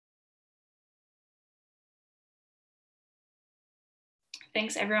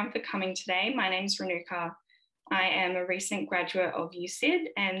Thanks everyone for coming today. My name's Renuka. I am a recent graduate of USyd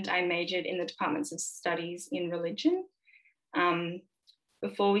and I majored in the Departments of Studies in Religion.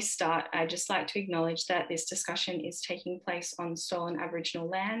 Before we start, I'd just like to acknowledge that this discussion is taking place on stolen Aboriginal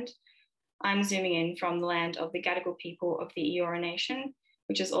land. I'm zooming in from the land of the Gadigal people of the Eora Nation,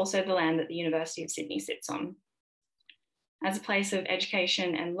 which is also the land that the University of Sydney sits on. As a place of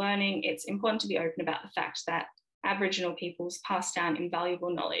education and learning, it's important to be open about the fact that Aboriginal peoples passed down invaluable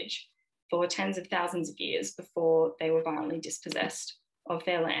knowledge for tens of thousands of years before they were violently dispossessed of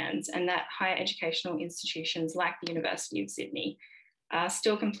their lands, and that higher educational institutions like the University of Sydney are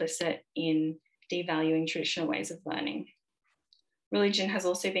still complicit in devaluing traditional ways of learning. Religion has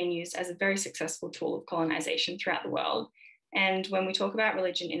also been used as a very successful tool of colonisation throughout the world, and when we talk about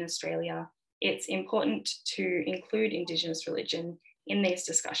religion in Australia, it's important to include Indigenous religion in these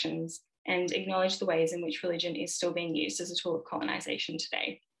discussions and acknowledge the ways in which religion is still being used as a tool of colonisation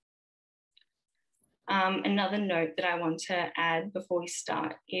today. Another note that I want to add before we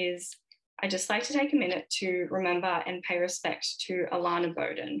start is I'd just like to take a minute to remember and pay respect to Alana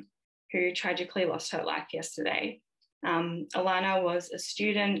Bowden, who tragically lost her life yesterday. Alana was a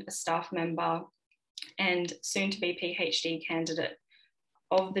student, a staff member, and soon to be PhD candidate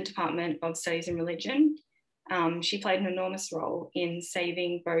of the Department of Studies in Religion. She played an enormous role in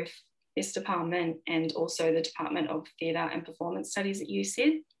saving both this department and also the Department of Theatre and Performance Studies at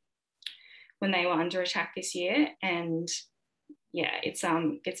USyd when they were under attack this year. And yeah,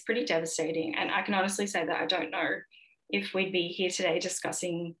 it's pretty devastating. And I can honestly say that I don't know if we'd be here today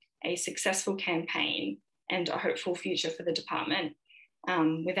discussing a successful campaign and a hopeful future for the department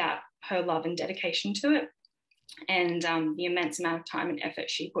without her love and dedication to it, and the immense amount of time and effort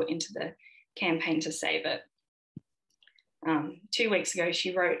she put into the campaign to save it. 2 weeks ago,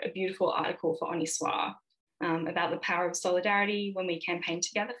 she wrote a beautiful article for Oniswa about the power of solidarity when we campaign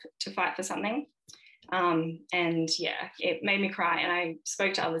together to fight for something. And yeah, it made me cry, and I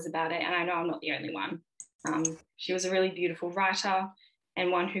spoke to others about it, and I know I'm not the only one. She was a really beautiful writer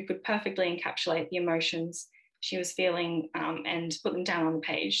and one who could perfectly encapsulate the emotions she was feeling and put them down on the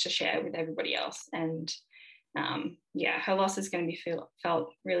page to share with everybody else. And yeah, her loss is going to be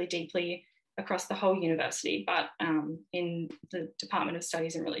felt really deeply across the whole university, but in the Department of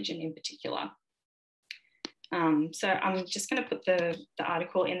Studies in Religion in particular. So I'm just going to put the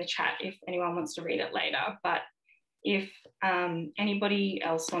article in the chat if anyone wants to read it later, but if anybody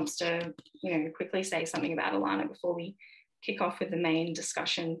else wants to, quickly say something about Alana before we kick off with the main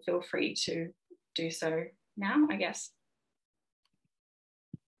discussion, feel free to do so now, I guess.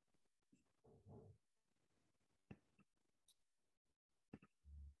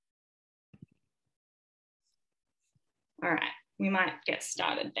 All right, we might get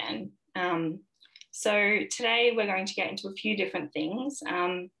started then. So today we're going to get into a few different things.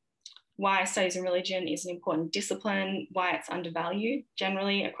 Why studies in religion is an important discipline, why it's undervalued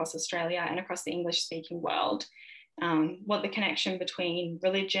generally across Australia and across the English-speaking world, what the connection between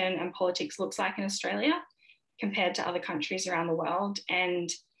religion and politics looks like in Australia compared to other countries around the world, and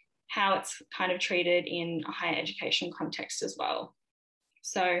how it's kind of treated in a higher education context as well.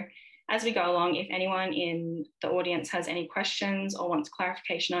 So as we go along, if anyone in the audience has any questions or wants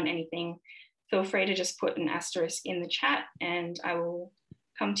clarification on anything, feel free to just put an asterisk in the chat and I will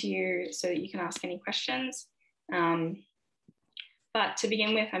come to you so that you can ask any questions. But to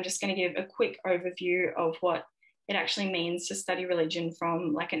begin with, I'm just going to give a quick overview of what it actually means to study religion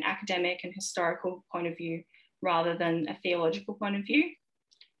from like an academic and historical point of view rather than a theological point of view.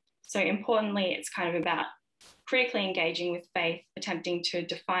 So importantly, it's kind of about critically engaging with faith, attempting to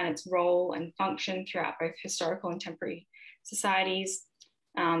define its role and function throughout both historical and contemporary societies.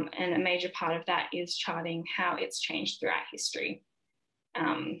 And a major part of that is charting how it's changed throughout history.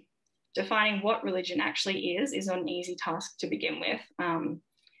 Defining what religion actually is not an easy task to begin with.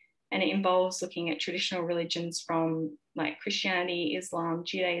 And it involves looking at traditional religions from like Christianity, Islam,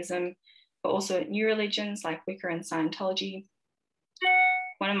 Judaism, but also new religions like Wicca and Scientology.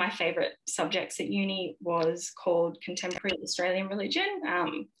 One of my favourite subjects at uni was called Contemporary Australian Religion.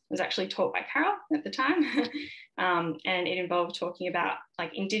 It was actually taught by Carole at the time. And it involved talking about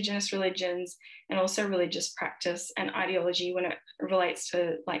like Indigenous religions and also religious practice and ideology when it relates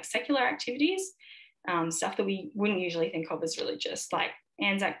to like secular activities, stuff that we wouldn't usually think of as religious, like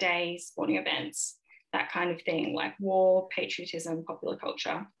Anzac Day, sporting events, that kind of thing, like war, patriotism, popular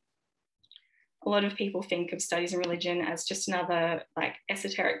culture. A lot of people think of studies in religion as just another like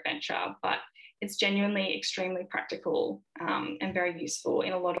esoteric venture, but it's genuinely extremely practical and very useful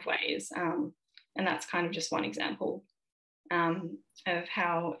in a lot of ways. And that's kind of just one example of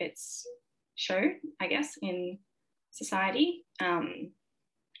how it's shown, I guess, in society.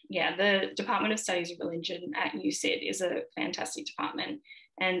 yeah, the Department of Studies of Religion at USyd is a fantastic department.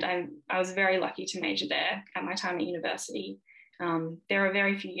 And I was very lucky to major there at my time at university. There are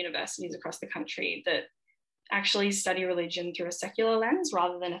very few universities across the country that actually study religion through a secular lens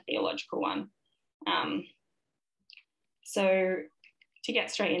rather than a theological one. So to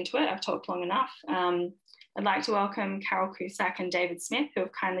get straight into it, I've talked long enough. I'd like to welcome Carole Cusack and David Smith, who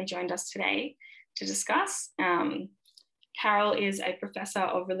have kindly joined us today to discuss. Carole is a professor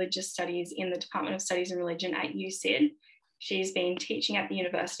of religious studies in the Department of Studies and Religion at USyd. She's been teaching at the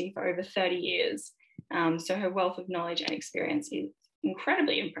university for over 30 years. So her wealth of knowledge and experience is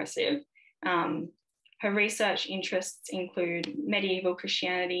incredibly impressive. Her research interests include medieval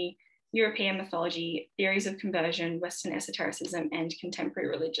Christianity, European mythology, theories of conversion, Western esotericism, and contemporary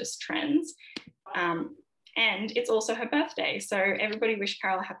religious trends. And it's also her birthday, so everybody wish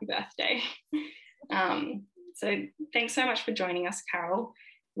Carole a happy birthday. So thanks so much for joining us, Carole.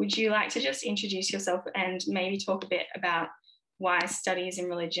 Would you like to just introduce yourself and maybe talk a bit about why studies in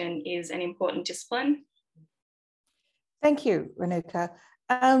religion is an important discipline? Thank you, Renuka.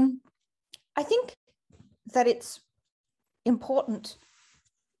 I think that it's important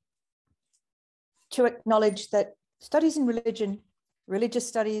to acknowledge that studies in religion, religious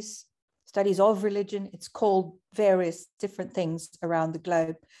studies, studies of religion, it's called various different things around the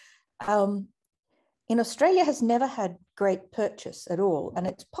globe, in Australia has never had great purchase at all. And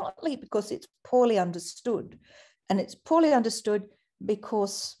it's partly because it's poorly understood. And it's poorly understood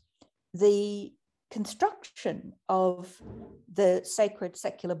because the construction of the sacred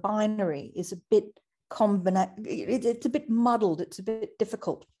secular binary is a bit it's a bit muddled, it's a bit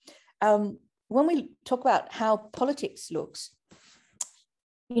difficult. When we talk about how politics looks,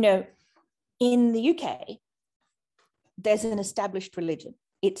 you know, in the UK, there's an established religion.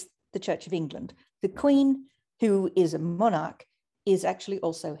 It's the Church of England. The Queen, who is a monarch, is actually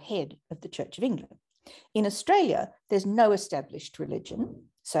also head of the Church of England. In Australia, there's no established religion.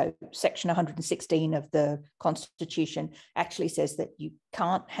 So section 116 of the Constitution actually says that you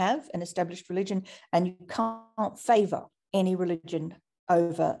can't have an established religion and you can't favour any religion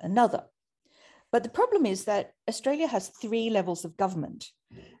over another. But the problem is that Australia has 3 levels of government,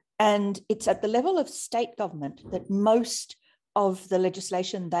 and it's at the level of state government that most of the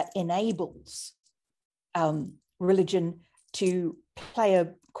legislation that enables religion to play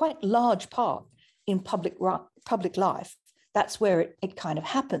a quite large part in public life, that's where it kind of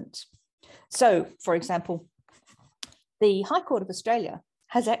happens. So, for example, the High Court of Australia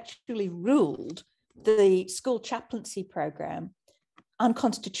has actually ruled the school chaplaincy program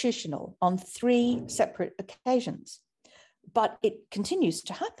unconstitutional on 3 separate occasions. But it continues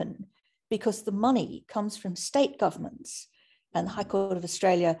to happen because the money comes from state governments, and the High Court of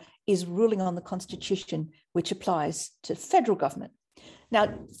Australia is ruling on the Constitution, which applies to federal government.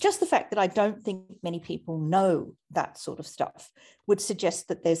 Now, just the fact that I don't think many people know that sort of stuff would suggest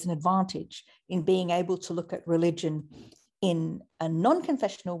that there's an advantage in being able to look at religion in a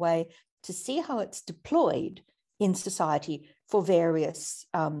non-confessional way to see how it's deployed in society for various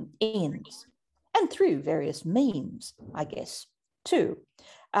ends and through various means, I guess, too.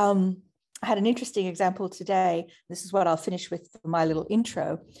 I had an interesting example today. This is what I'll finish with for my little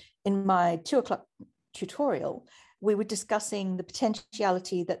intro. In my 2 o'clock tutorial, we were discussing the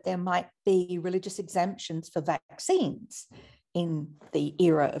potentiality that there might be religious exemptions for vaccines in the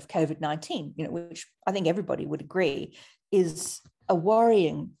era of COVID-19, which I think everybody would agree is a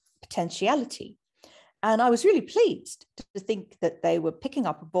worrying potentiality. And I was really pleased to think that they were picking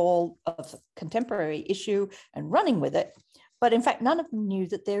up a ball of a contemporary issue and running with it. But in fact, none of them knew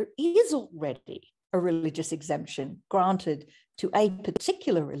that there is already a religious exemption granted to a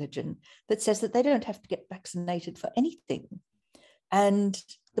particular religion that says that they don't have to get vaccinated for anything. And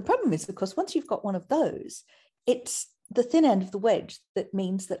the problem is, of course, once you've got one of those, it's the thin end of the wedge that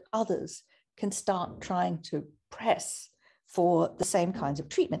means that others can start trying to press for the same kinds of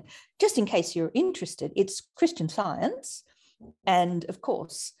treatment. Just in case you're interested, it's Christian Science. And of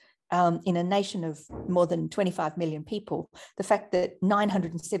course, in a nation of more than 25 million people, the fact that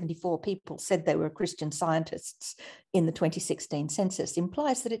 974 people said they were Christian Scientists in the 2016 census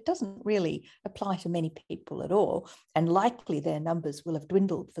implies that it doesn't really apply to many people at all. And likely their numbers will have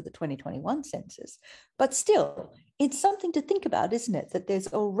dwindled for the 2021 census. But still, it's something to think about, isn't it? That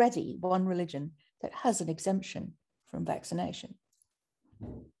there's already one religion that has an exemption from vaccination.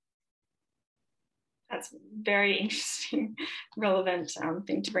 That's very interesting, relevant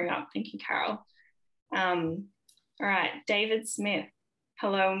thing to bring up. Thank you, Carole. All right, David Smith,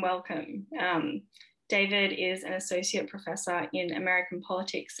 hello and welcome. David is an associate professor in American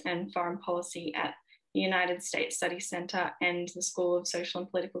politics and foreign policy at the United States Studies Centre and the School of Social and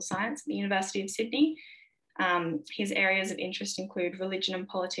Political Science at the University of Sydney. His areas of interest include religion and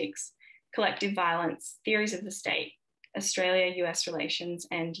politics, collective violence, theories of the state, Australia-US relations,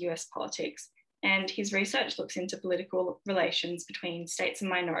 and US politics. And his research looks into political relations between states and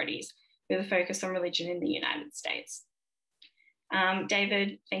minorities with a focus on religion in the United States.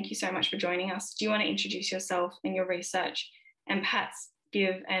 David, thank you so much for joining us. Do you want to introduce yourself and your research and perhaps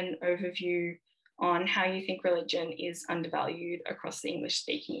give an overview on how you think religion is undervalued across the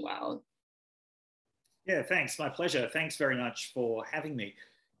English-speaking world? Yeah, thanks. My pleasure. Thanks very much for having me.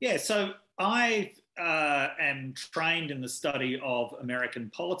 Yeah, so I am trained in the study of American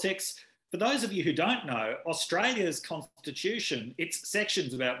politics. For those of you who don't know, Australia's constitution, its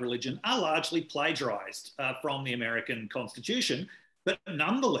sections about religion are largely plagiarised from the American constitution. But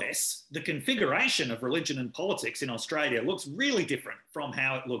nonetheless, the configuration of religion and politics in Australia looks really different from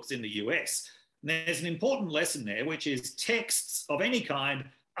how it looks in the US. And there's an important lesson there, which is texts of any kind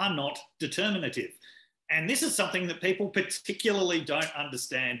are not determinative. And this is something that people particularly don't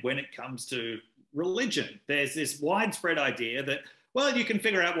understand when it comes to religion. There's this widespread idea that, well, you can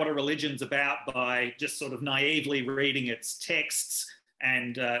figure out what a religion's about by just sort of naively reading its texts,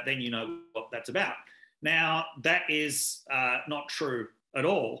 and then you know what that's about. Now, that is not true at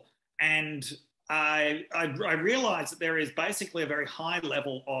all. And I realised that there is basically a very high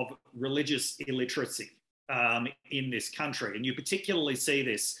level of religious illiteracy in this country. And you particularly see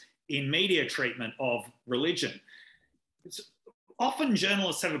this in media treatment of religion. Often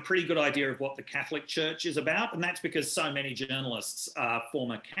journalists have a pretty good idea of what the Catholic Church is about, and that's because so many journalists are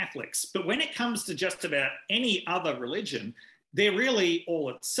former Catholics. But when it comes to just about any other religion, they're really all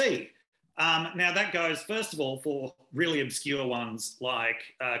at sea. Now that goes, first of all, for really obscure ones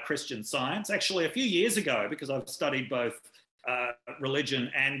like Christian Science. Actually, a few years ago, because I've studied both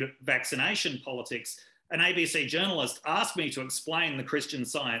religion and vaccination politics, an ABC journalist asked me to explain the Christian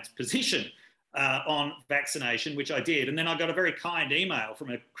Science position on vaccination, which I did. And then I got a very kind email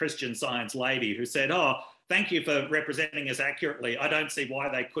from a Christian Science lady who said, "Oh, thank you for representing us accurately. I don't see why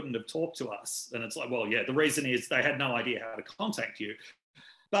they couldn't have talked to us." And it's like, well, yeah, the reason is they had no idea how to contact you.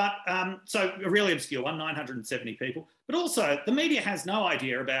 But so a really obscure one, 970 people. But also the media has no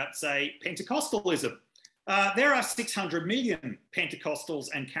idea about, say, Pentecostalism. There are 600 million Pentecostals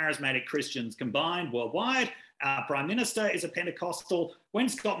and charismatic Christians combined worldwide. Our Prime Minister is a Pentecostal. When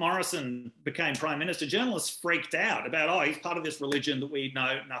Scott Morrison became Prime Minister, journalists freaked out about, oh, he's part of this religion that we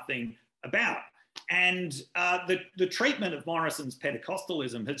know nothing about. And the treatment of Morrison's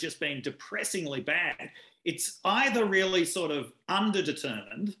Pentecostalism has just been depressingly bad. It's either really sort of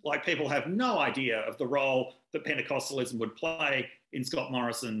underdetermined, like people have no idea of the role that Pentecostalism would play in Scott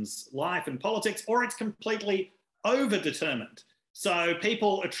Morrison's life and politics, or it's completely overdetermined. So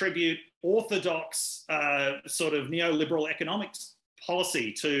people attribute orthodox sort of neoliberal economics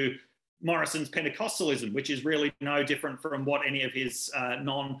policy to Morrison's Pentecostalism, which is really no different from what any of his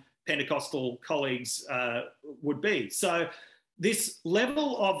non-Pentecostal colleagues would be. So this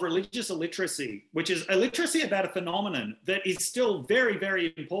level of religious illiteracy, which is illiteracy about a phenomenon that is still very,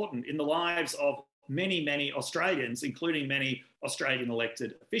 very important in the lives of many, many Australians, including many Australian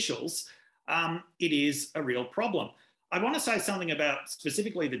elected officials, it is a real problem. I want to say something about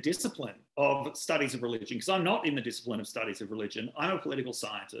specifically the discipline of studies of religion, because I'm not in the discipline of studies of religion. I'm a political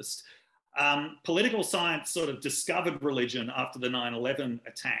scientist. Political science sort of discovered religion after the 9/11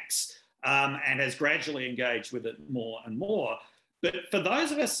 attacks and has gradually engaged with it more and more. But for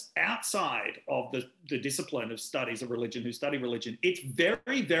those of us outside of the discipline of studies of religion, who study religion, it's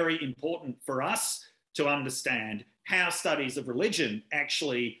very, very important for us to understand how studies of religion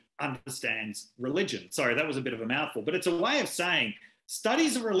actually understands religion. Sorry, that was a bit of a mouthful, but it's a way of saying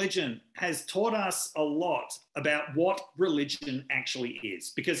studies of religion has taught us a lot about what religion actually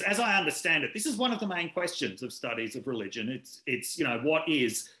is. Because as I understand it, this is one of the main questions of studies of religion. It's you know, what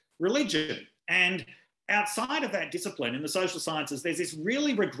is religion? And outside of that discipline in the social sciences, there's this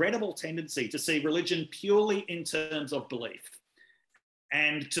really regrettable tendency to see religion purely in terms of belief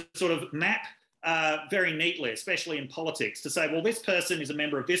and to sort of map very neatly, especially in politics, to say, well, this person is a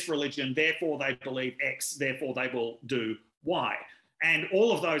member of this religion, therefore they believe X, therefore they will do Y. And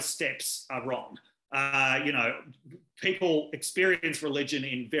all of those steps are wrong. You know, people experience religion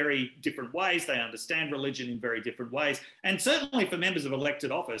in very different ways. They understand religion in very different ways. And certainly for members of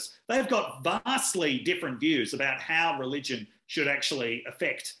elected office, they've got vastly different views about how religion should actually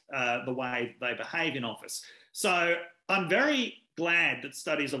affect the way they behave in office. So I'm very glad that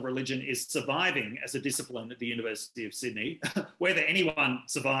studies of religion is surviving as a discipline at the University of Sydney. Whether anyone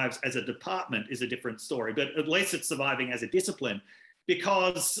survives as a department is a different story, but at least it's surviving as a discipline,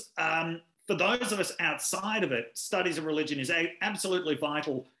 because for those of us outside of it, studies of religion is absolutely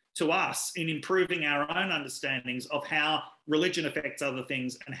vital to us in improving our own understandings of how religion affects other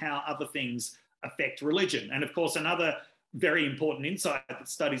things and how other things affect religion. And of course, another very important insight that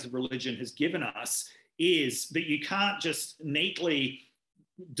studies of religion has given us is that you can't just neatly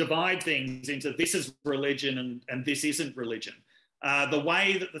divide things into this is religion and this isn't religion. The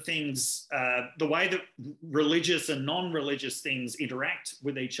way that religious and non-religious things interact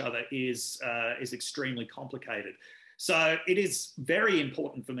with each other is extremely complicated. So it is very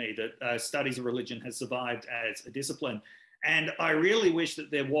important for me that studies of religion has survived as a discipline. And I really wish that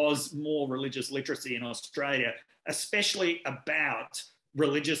there was more religious literacy in Australia, especially about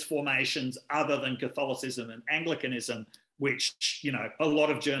religious formations other than Catholicism and Anglicanism, which, you know, a lot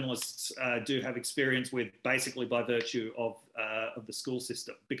of journalists do have experience with, basically by virtue of the school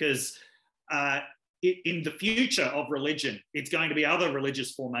system. Because in the future of religion, it's going to be other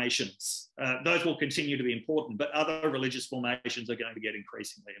religious formations. Those will continue to be important, but other religious formations are going to get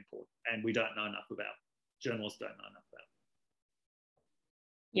increasingly important, and we don't know enough about. Journalists don't know enough about.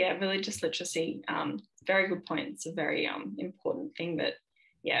 Yeah, religious literacy, very good point. It's a very important thing that,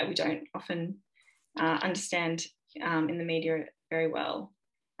 yeah, we don't often understand in the media very well.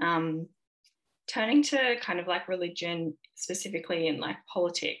 Turning to kind of like religion specifically in like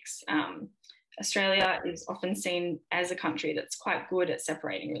politics, Australia is often seen as a country that's quite good at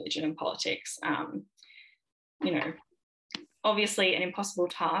separating religion and politics. You know, obviously an impossible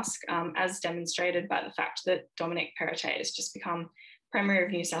task, as demonstrated by the fact that Dominic Perrottet has just become Premier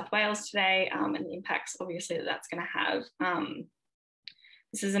of New South Wales today, and the impacts obviously that's going to have.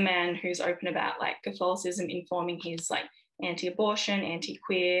 This is a man who's open about like Catholicism informing his like anti-abortion,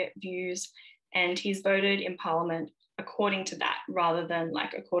 anti-queer views, and he's voted in Parliament according to that rather than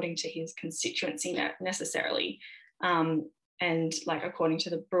like according to his constituency necessarily, and like according to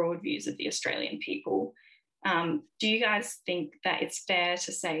the broad views of the Australian people. Do you guys think that it's fair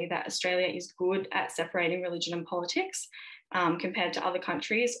to say that Australia is good at separating religion and politics compared to other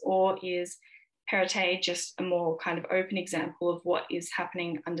countries, or is Perrottet just a more kind of open example of what is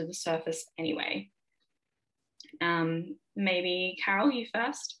happening under the surface anyway? Maybe Carole, you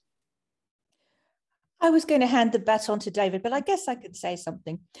first. I was going to hand the baton to David, but I guess I could say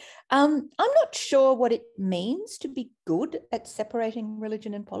something. I'm not sure what it means to be good at separating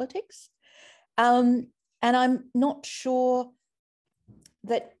religion and politics. And I'm not sure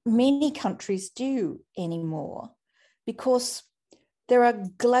that many countries do anymore, because there are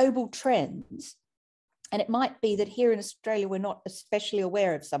global trends. And it might be that here in Australia, we're not especially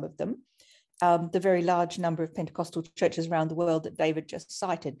aware of some of them. The very large number of Pentecostal churches around the world that David just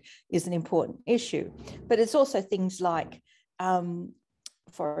cited is an important issue. But it's also things like,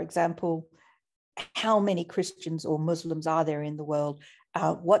 for example, how many Christians or Muslims are there in the world?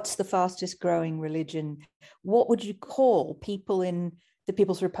 What's the fastest growing religion? What would you call people in the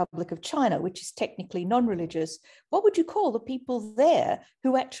People's Republic of China, which is technically non-religious? What would you call the people there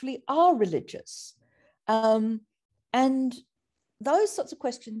who actually are religious? And those sorts of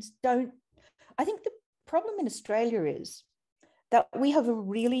questions don't. I think the problem in Australia is that we have a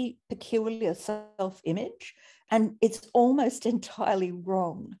really peculiar self-image, and it's almost entirely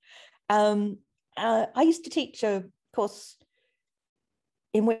wrong. I used to teach a course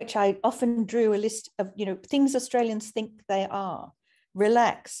in which I often drew a list of, you know, things Australians think they are: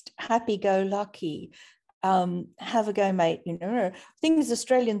 relaxed, happy-go-lucky, have a go, mate, you know, things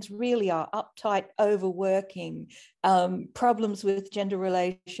Australians really are: uptight, overworking, problems with gender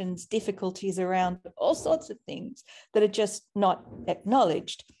relations, difficulties around all sorts of things that are just not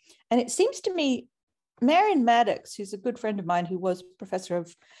acknowledged. And it seems to me, Marion Maddox, who's a good friend of mine who was professor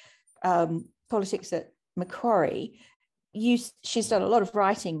of politics at Macquarie, she's done a lot of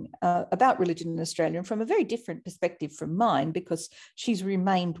writing about religion in Australia, and from a very different perspective from mine, because she's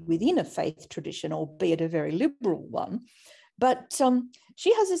remained within a faith tradition, albeit a very liberal one. But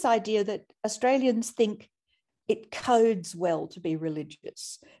she has this idea that Australians think it codes well to be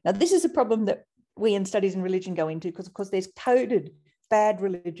religious. Now, this is a problem that we in studies in religion go into, because, of course, there's coded bad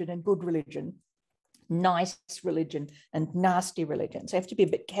religion and good religion, nice religion and nasty religion. So you have to be a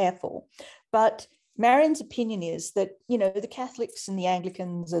bit careful. But Marion's opinion is that, you know, the Catholics and the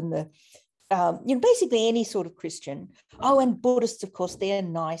Anglicans and the, you know, basically any sort of Christian, and Buddhists, of course, they're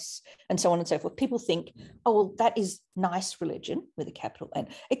nice, and so on and so forth. People think, oh, well, that is nice religion with a capital N.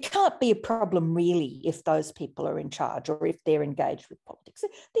 It can't be a problem really if those people are in charge or if they're engaged with politics.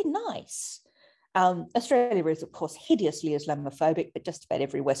 They're nice. Australia is, of course, hideously Islamophobic, but just about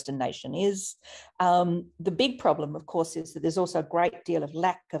every Western nation is. The big problem, of course, is that there's also a great deal of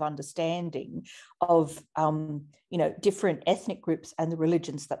lack of understanding of, different ethnic groups and the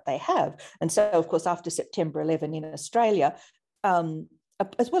religions that they have. And so, of course, after September 11 in Australia,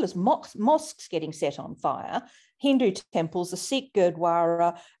 as well as mosques getting set on fire, Hindu temples, the Sikh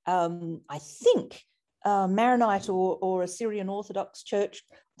Gurdwara, I think Maronite or Assyrian Orthodox Church,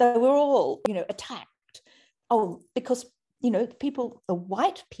 they were all, attacked. Oh, because, the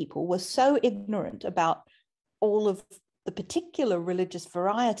white people were so ignorant about all of the particular religious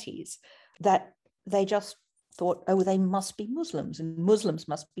varieties that they just thought, oh, they must be Muslims and Muslims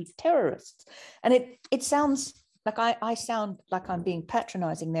must be terrorists. And it sounds like I sound like I'm being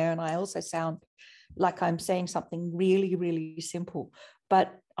patronizing there, and I also sound like I'm saying something really, really simple.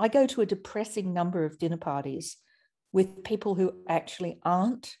 But I go to a depressing number of dinner parties with people who actually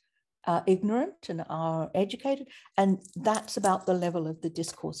aren't ignorant and are educated, and that's about the level of the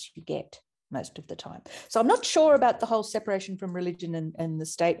discourse you get most of the time. So I'm not sure about the whole separation from religion and the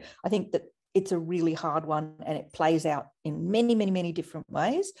state. I think that it's a really hard one, and it plays out in many, many, many different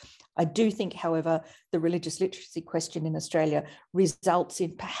ways. I do think, however, the religious literacy question in Australia results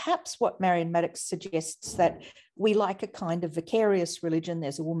in perhaps what Marion Maddox suggests, that we like a kind of vicarious religion.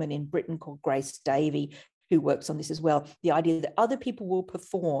 There's a woman in Britain called Grace Davey who works on this as well. The idea that other people will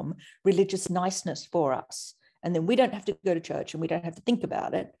perform religious niceness for us, and then we don't have to go to church and we don't have to think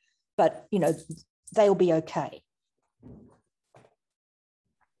about it, but, they'll be okay.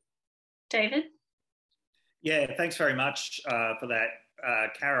 David? Yeah, thanks very much for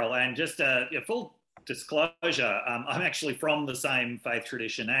that, Carole. And just a full disclosure, I'm actually from the same faith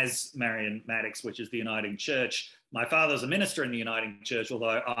tradition as Marion Maddox, which is the Uniting Church. My father's a minister in the Uniting Church,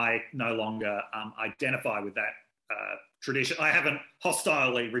 although I no longer identify with that tradition. I haven't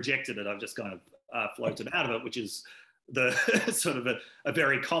hostilely rejected it. I've just kind of floated out of it, which is the sort of a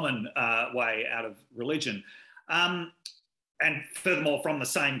very common way out of religion. And furthermore, from the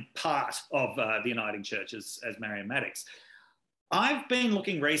same part of the Uniting Church as Marion Maddox. I've been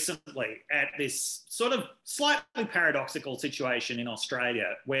looking recently at this sort of slightly paradoxical situation in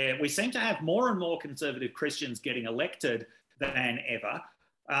Australia, where we seem to have more and more conservative Christians getting elected than ever.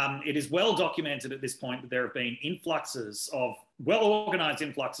 It is well documented at this point that there have been well-organised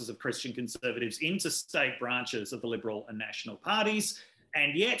influxes of Christian conservatives into state branches of the Liberal and National parties.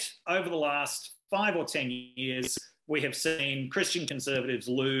 And yet, over the last 5 or 10 years, we have seen Christian conservatives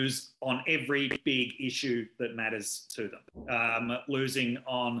lose on every big issue that matters to them. Losing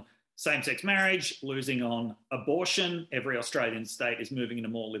on same-sex marriage, losing on abortion. Every Australian state is moving in a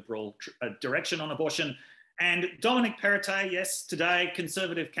more liberal direction on abortion. And Dominic Perrottet, yes, today,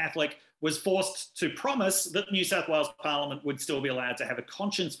 conservative Catholic, was forced to promise that New South Wales Parliament would still be allowed to have a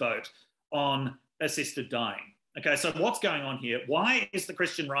conscience vote on assisted dying. Okay, so what's going on here? Why is the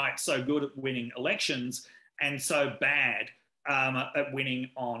Christian right so good at winning elections and so bad at winning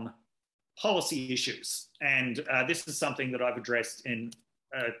on policy issues? And this is something that I've addressed in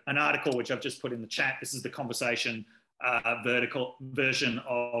an article which I've just put in the chat. This is the conversation vertical version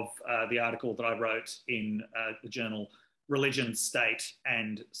of the article that I wrote in the journal Religion, State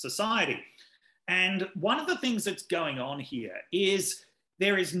and Society. And one of the things that's going on here is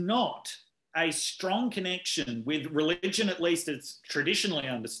there is not a strong connection with religion, at least it's traditionally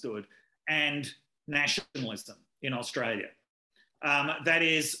understood, and nationalism in Australia. That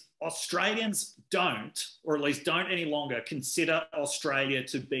is, Australians don't, or at least don't any longer, consider Australia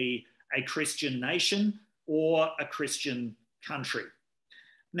to be a Christian nation or a Christian country.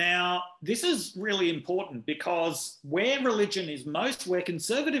 Now, this is really important because where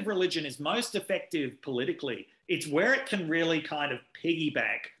conservative religion is most effective politically, it's where it can really kind of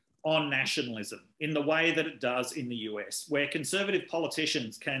piggyback on nationalism in the way that it does in the US, where conservative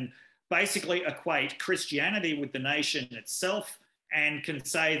politicians can basically equate Christianity with the nation itself and can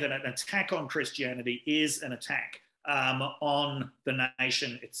say that an attack on Christianity is an attack on the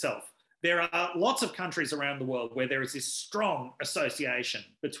nation itself. There are lots of countries around the world where there is this strong association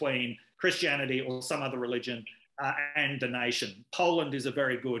between Christianity or some other religion and the nation. Poland is a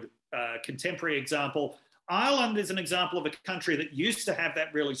very good contemporary example. Ireland is an example of a country that used to have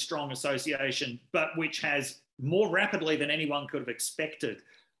that really strong association, but which has more rapidly than anyone could have expected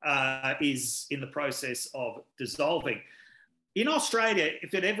is in the process of dissolving. In Australia,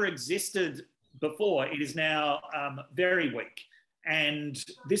 if it ever existed before, it is now very weak. And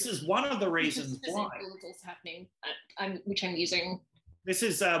this is one of the reasons why. Happening, which I'm using. This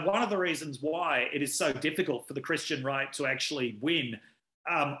is one of the reasons why it is so difficult for the Christian right to actually win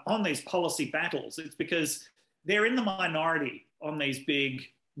on these policy battles. It's because they're in the minority on these big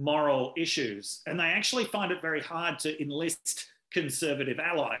moral issues. And they actually find it very hard to enlist conservative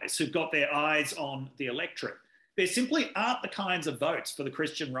allies who've got their eyes on the electorate. There simply aren't the kinds of votes for the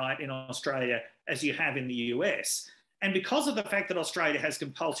Christian right in Australia as you have in the US. And because of the fact that Australia has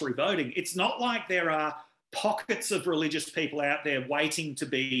compulsory voting, it's not like there are pockets of religious people out there waiting to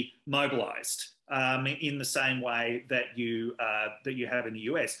be mobilised in the same way that you have in the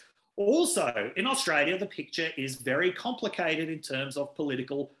US. Also, in Australia, the picture is very complicated in terms of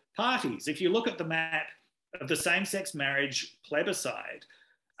political parties. If you look at the map of the same-sex marriage plebiscite,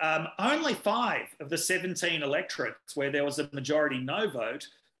 only 5 of the 17 electorates where there was a majority no vote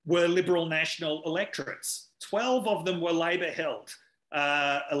were Liberal national electorates. 12 of them were Labor-held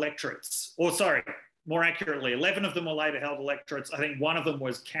electorates, or sorry, more accurately, 11 of them were Labor-held electorates. I think one of them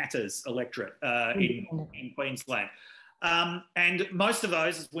was Katter's electorate in Queensland. And most of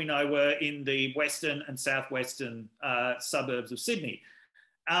those, as we know, were in the western and southwestern suburbs of Sydney.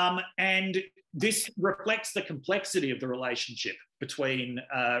 And this reflects the complexity of the relationship between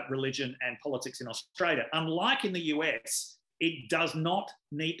religion and politics in Australia. Unlike in the US, it does not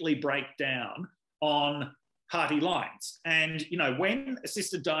neatly break down on party lines. And, you know, when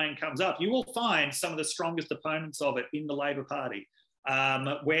assisted dying comes up, you will find some of the strongest opponents of it in the Labor Party,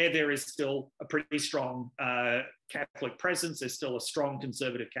 where there is still a pretty strong Catholic presence. There's still a strong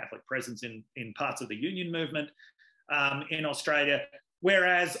conservative Catholic presence in parts of the union movement in Australia.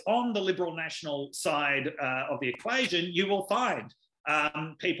 Whereas on the Liberal national side of the equation, you will find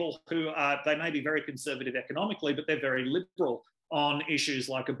people who they may be very conservative economically, but they're very liberal on issues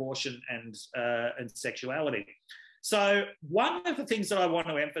like abortion and sexuality. So one of the things that I want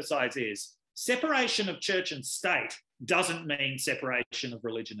to emphasise is separation of church and state doesn't mean separation of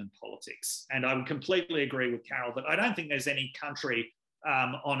religion and politics. And I would completely agree with Carole that I don't think there's any country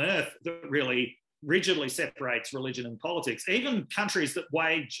on earth that really rigidly separates religion and politics. Even countries that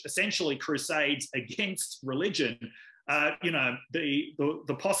wage essentially crusades against religion, you know,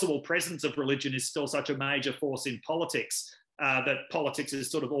 the possible presence of religion is still such a major force in politics that politics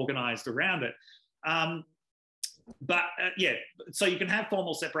is sort of organised around it. Yeah, so you can have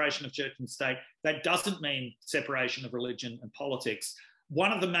formal separation of church and state. That doesn't mean separation of religion and politics.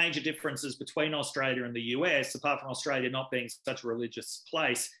 One of the major differences between Australia and the US, apart from Australia not being such a religious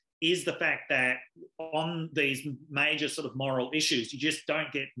place, is the fact that on these major sort of moral issues, you just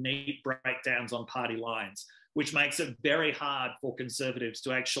don't get neat breakdowns on party lines, which makes it very hard for conservatives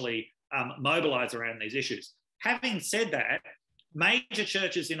to actually mobilise around these issues. Having said that, major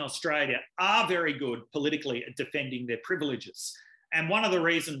churches in Australia are very good politically at defending their privileges. And one of the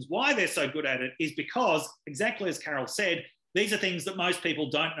reasons why they're so good at it is because, exactly as Carole said, these are things that most people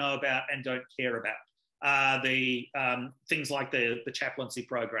don't know about and don't care about. Things like the chaplaincy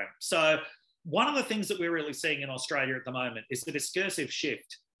program. So one of the things that we're really seeing in Australia at the moment is the discursive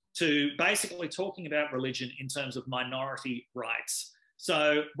shift to basically talking about religion in terms of minority rights.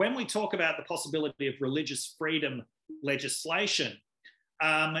 So when we talk about the possibility of religious freedom legislation,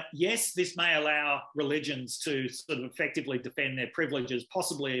 yes, this may allow religions to sort of effectively defend their privileges,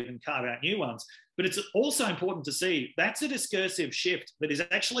 possibly even carve out new ones. But it's also important to see that's a discursive shift that is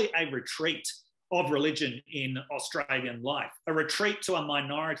actually a retreat of religion in Australian life, a retreat to a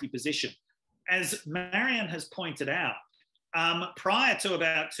minority position. As Marianne has pointed out, prior to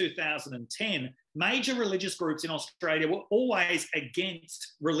about 2010, major religious groups in Australia were always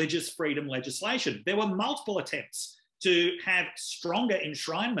against religious freedom legislation. There were multiple attempts to have stronger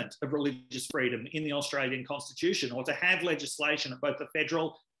enshrinement of religious freedom in the Australian Constitution, or to have legislation at both the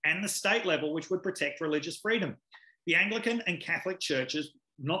federal and the state level which would protect religious freedom. The Anglican and Catholic churches,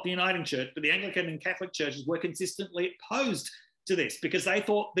 not the Uniting Church, but the Anglican and Catholic churches were consistently opposed to this because they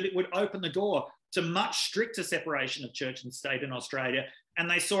thought that it would open the door to much stricter separation of church and state in Australia. And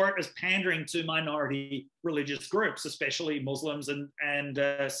they saw it as pandering to minority religious groups, especially Muslims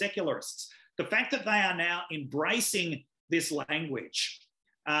and secularists. The fact that they are now embracing this language,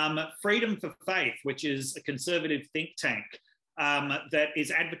 Freedom for Faith, which is a conservative think tank that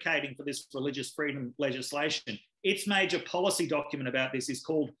is advocating for this religious freedom legislation, its major policy document about this is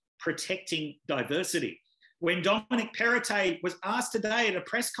called Protecting Diversity. When Dominic Perrottet was asked today at a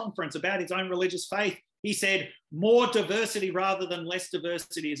press conference about his own religious faith, he said, more diversity rather than less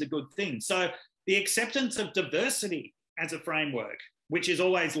diversity is a good thing. So the acceptance of diversity as a framework, which is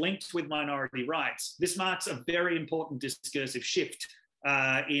always linked with minority rights, this marks a very important discursive shift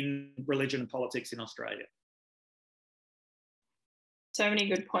in religion and politics in Australia. So many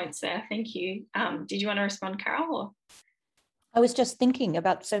good points there. Thank you. Did you want to respond, Carole? Or? I was just thinking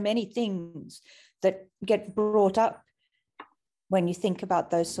about so many things that get brought up when you think about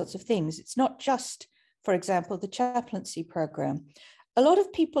those sorts of things. It's not just, for example, the chaplaincy program. a lot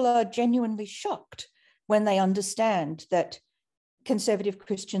of people are genuinely shocked when they understand that conservative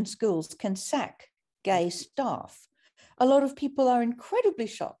Christian schools can sack gay staff. A lot of people are incredibly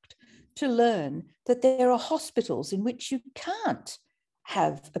shocked to learn that there are hospitals in which you can't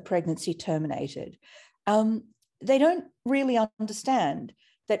have a pregnancy terminated. They don't really understand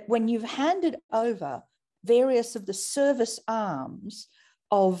that when you've handed over various of the service arms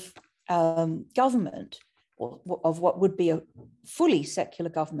of government, or of what would be a fully secular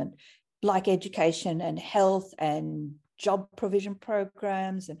government, like education and health and job provision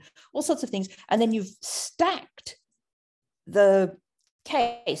programs and all sorts of things, and then you've stacked the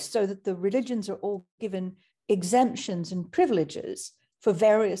case so that the religions are all given exemptions and privileges for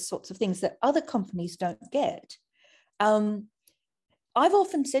various sorts of things that other companies don't get. I've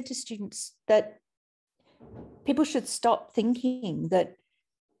often said to students that people should stop thinking that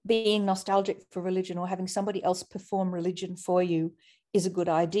being nostalgic for religion or having somebody else perform religion for you is a good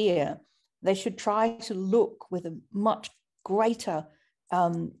idea. They should try to look with a much greater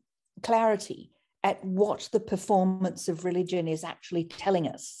clarity at what the performance of religion is actually telling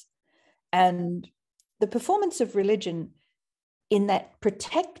us. And the performance of religion in that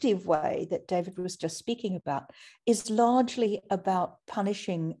protective way that David was just speaking about is largely about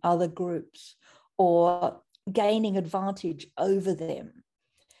punishing other groups or gaining advantage over them.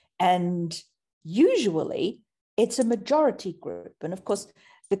 And usually it's a majority group. And of course,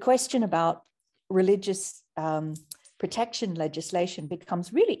 the question about religious protection legislation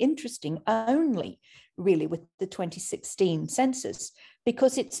becomes really interesting only really with the 2016 census,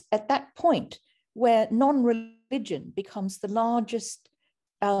 because it's at that point where non-religion becomes the largest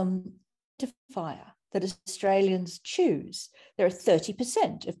identifier that Australians choose. There are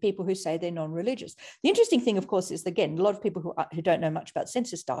 30% of people who say they're non-religious. The interesting thing, of course, is, again, a lot of people who don't know much about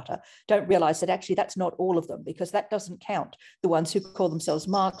census data don't realise that actually that's not all of them, because that doesn't count the ones who call themselves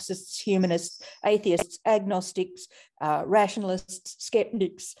Marxists, humanists, atheists, agnostics, rationalists,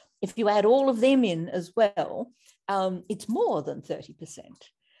 skeptics. If you add all of them in as well, it's more than 30%.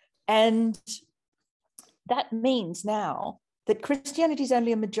 And that means now that Christianity is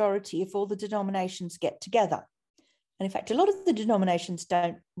only a majority if all the denominations get together. And in fact, a lot of the denominations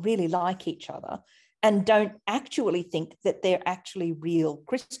don't really like each other and don't actually think that they're actually real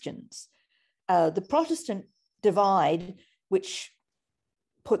Christians. The Protestant divide, which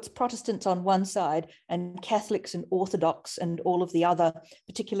puts Protestants on one side and Catholics and Orthodox and all of the other,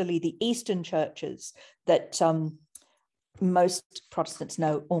 particularly the Eastern churches that most Protestants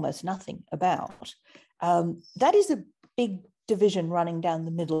know almost nothing about. That is a big division running down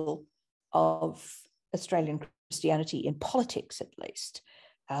the middle of Australian Christianity in politics, at least.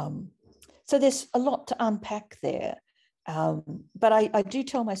 So there's a lot to unpack there. But I do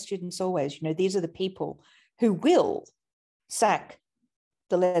tell my students always, you know, these are the people who will sack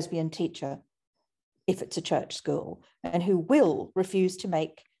the lesbian teacher if it's a church school, and who will refuse to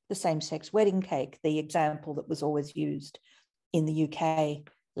make the same-sex wedding cake, the example that was always used in the UK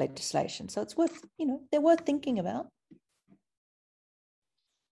legislation. So it's worth, you know, they're worth thinking about.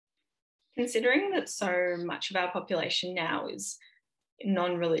 Considering that so much of our population now is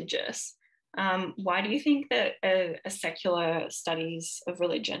non-religious, why do you think that a secular studies of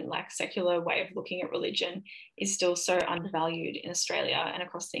religion, like secular way of looking at religion, is still so undervalued in Australia and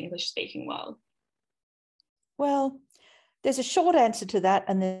across the English-speaking world? Well, there's a short answer to that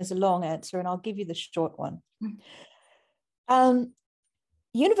and there's a long answer, and I'll give you the short one.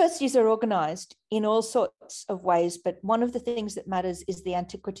 Universities are organised in all sorts of ways, but one of the things that matters is the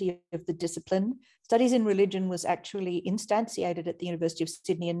antiquity of the discipline. Studies in religion was actually instantiated at the University of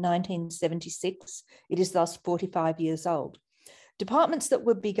Sydney in 1976. It is thus 45 years old. Departments that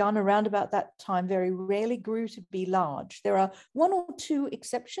were begun around about that time very rarely grew to be large. There are one or two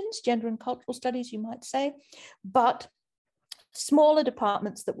exceptions, gender and cultural studies, you might say, but smaller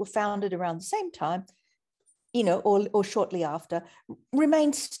departments that were founded around the same time, you know, or shortly after,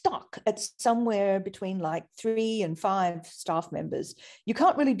 remain stuck at somewhere between like 3 and 5 staff members. You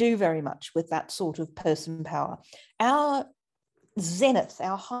can't really do very much with that sort of person power. Our zenith,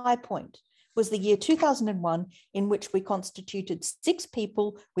 our high point, was the year 2001, in which we constituted 6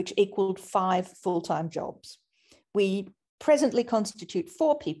 people, which equaled 5 full-time jobs. We presently constitute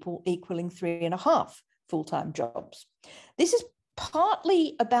 4 people, equaling 3.5 full-time jobs. This is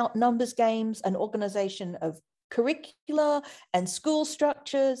partly about numbers games and organisation of curricula and school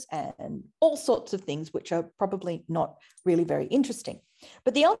structures and all sorts of things, which are probably not really very interesting.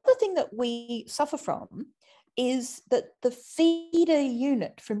 But the other thing that we suffer from is that the feeder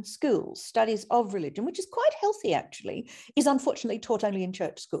unit from schools, studies of religion, which is quite healthy actually, is unfortunately taught only in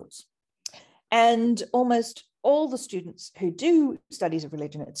church schools. And almost all the students who do studies of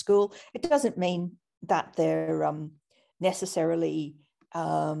religion at school, it doesn't mean that they're necessarily,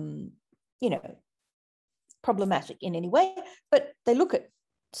 problematic in any way, but they look at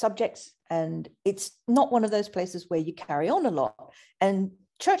subjects, and it's not one of those places where you carry on a lot. And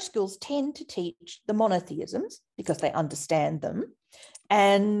church schools tend to teach the monotheisms because they understand them.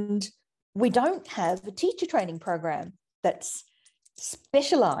 And we don't have a teacher training program that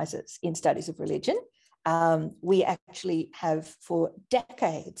specializes in studies of religion. We actually have for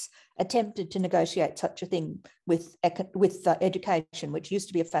decades attempted to negotiate such a thing with education, which used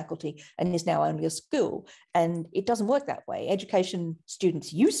to be a faculty and is now only a school. And it doesn't work that way. Education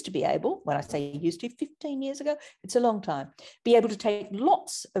students used to be able, when I say used to, 15 years ago, it's a long time, be able to take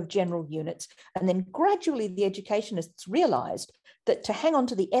lots of general units. And then gradually the educationists realized that to hang on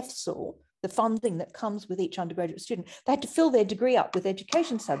to the FSOL, the funding that comes with each undergraduate student, they had to fill their degree up with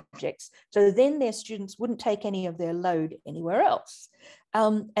education subjects. So then their students wouldn't take any of their load anywhere else.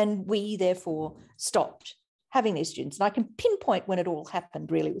 And we therefore stopped having these students. And I can pinpoint when it all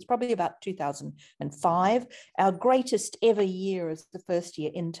happened, really. It was probably about 2005. Our greatest ever year as the first year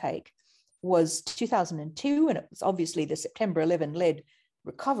intake was 2002. And it was obviously the September 11 led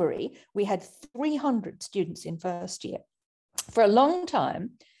recovery. We had 300 students in first year. For a long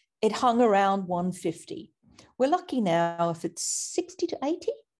time, it hung around 150. We're lucky now if it's 60 to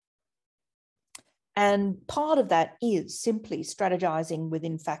 80. And part of that is simply strategizing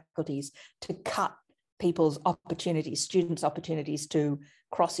within faculties to cut people's opportunities, students' opportunities to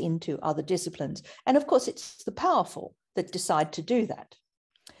cross into other disciplines. And of course, it's the powerful that decide to do that.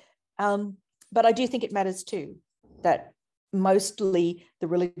 But I do think it matters too, that mostly the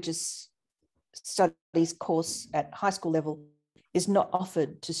religious studies course at high school level is not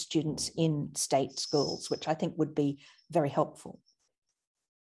offered to students in state schools, which I think would be very helpful.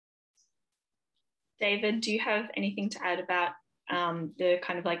 David, do you have anything to add about the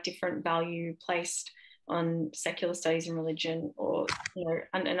kind of like different value placed on secular studies and religion, or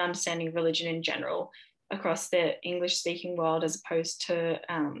an understanding of religion in general across the English-speaking world as opposed to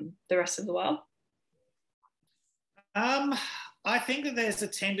the rest of the world? I think that there's a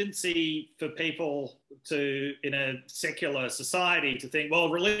tendency for people to, in a secular society, to think,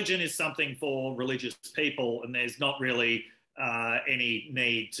 well, religion is something for religious people, and there's not really any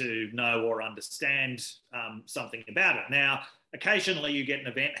need to know or understand something about it. Now, occasionally you get an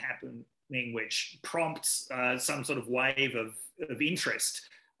event happening which prompts some sort of wave of interest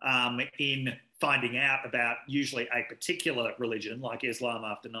in finding out about usually a particular religion, like Islam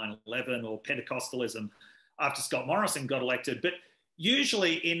after 9/11 or Pentecostalism after Scott Morrison got elected, but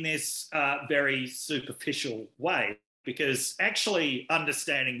usually in this very superficial way, because actually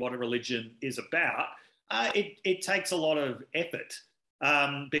understanding what a religion is about, it takes a lot of effort,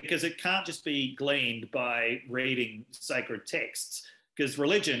 because it can't just be gleaned by reading sacred texts, because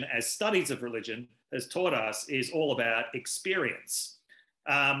religion, as studies of religion has taught us, is all about experience.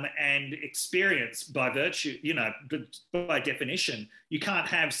 And experience, by virtue, by definition, you can't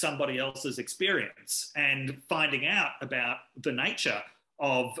have somebody else's experience. And finding out about the nature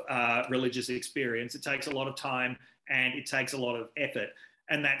of religious experience, it takes a lot of time and it takes a lot of effort.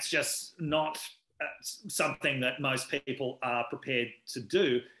 And that's just not something that most people are prepared to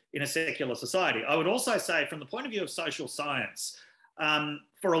do in a secular society. I would also say, from the point of view of social science,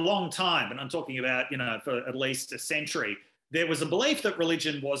 for a long time, and I'm talking about, for at least a century, there was a belief that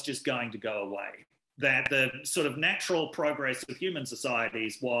religion was just going to go away, that the sort of natural progress of human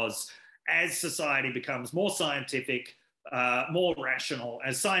societies was, as society becomes more scientific, more rational,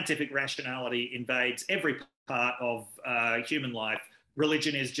 as scientific rationality invades every part of human life,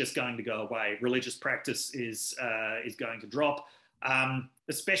 religion is just going to go away. Religious practice is going to drop.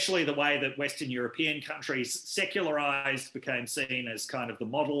 Especially the way that Western European countries secularized, became seen as kind of the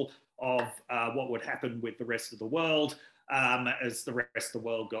model of what would happen with the rest of the world, as the rest of the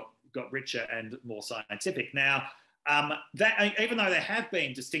world got richer and more scientific. Now, that, even though there have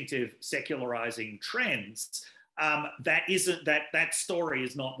been distinctive secularizing trends, that story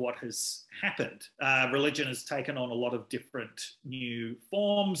is not what has happened. Religion has taken on a lot of different new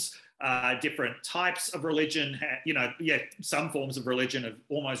forms, different types of religion. Some forms of religion have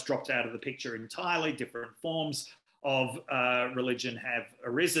almost dropped out of the picture entirely. Different forms of religion have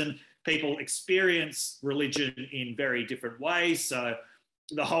arisen. People experience religion in very different ways. So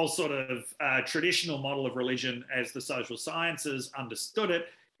the whole sort of traditional model of religion, as the social sciences understood it,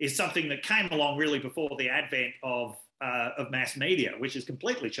 is something that came along really before the advent of mass media, which has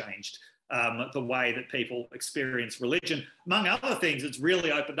completely changed the way that people experience religion. Among other things, it's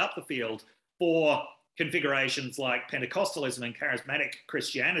really opened up the field for configurations like Pentecostalism and charismatic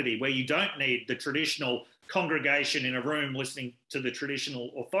Christianity, where you don't need the traditional congregation in a room listening to the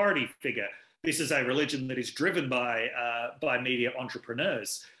traditional authority figure. This is a religion that is driven by media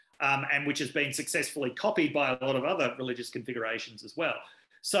entrepreneurs, and which has been successfully copied by a lot of other religious configurations as well.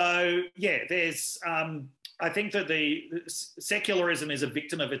 So yeah, there's I think that the secularism is a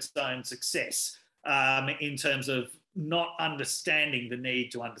victim of its own success in terms of not understanding the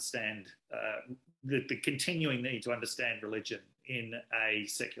need to understand the continuing need to understand religion in a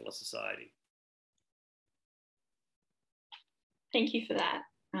secular society. Thank you for that.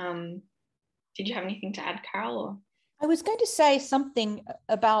 Did you have anything to add, Carole? Or? I was going to say something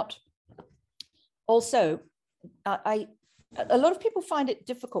about also, a lot of people find it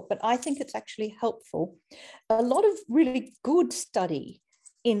difficult, but I think it's actually helpful. A lot of really good study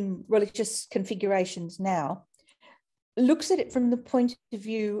in religious configurations now looks at it from the point of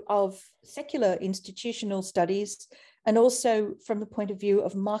view of secular institutional studies and also from the point of view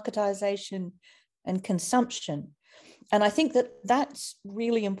of marketization and consumption. And I think that that's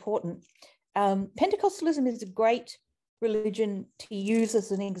really important. Pentecostalism is a great religion to use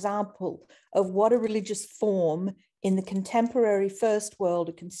as an example of what a religious form in the contemporary first world,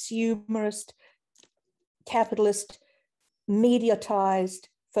 a consumerist, capitalist, mediatized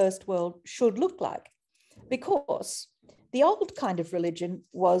first world should look like. Because the old kind of religion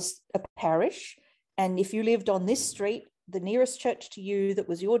was a parish, and if you lived on this street, the nearest church to you that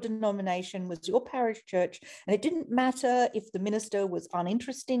was your denomination was your parish church, and it didn't matter if the minister was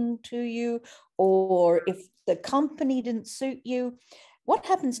uninteresting to you or if the company didn't suit you. What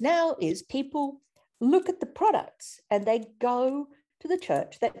happens now is people look at the products and they go to the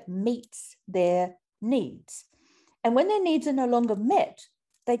church that meets their needs. And when their needs are no longer met,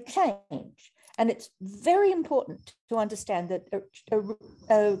 they change. And it's very important to understand that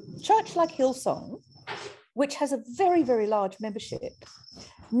a church like Hillsong, which has a very, very large membership,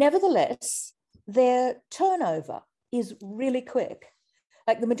 nevertheless, their turnover is really quick.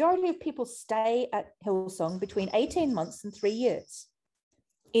 Like the majority of people stay at Hillsong between 18 months and 3 years.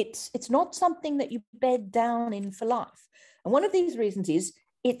 It's not something that you bed down in for life. And one of these reasons is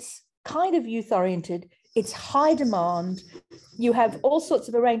it's kind of youth-oriented, it's high demand, you have all sorts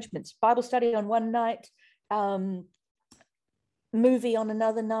of arrangements, Bible study on one night, movie on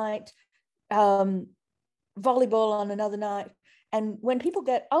another night, volleyball on another night. And when people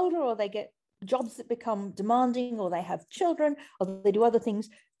get older or they get jobs that become demanding or they have children or they do other things,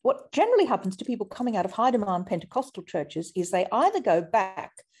 what generally happens to people coming out of high demand Pentecostal churches is they either go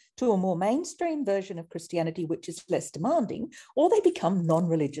back to a more mainstream version of Christianity, which is less demanding, or they become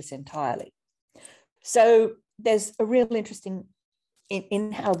non-religious entirely. So there's a real interesting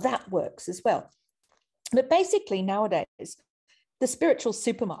in how that works as well. But basically nowadays, the spiritual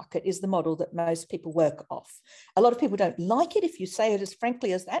supermarket is the model that most people work off. A lot of people don't like it if you say it as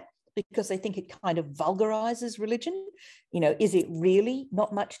frankly as that, because they think it kind of vulgarizes religion. You know, is it really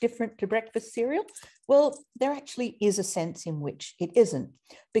not much different to breakfast cereal? Well, there actually is a sense in which it isn't,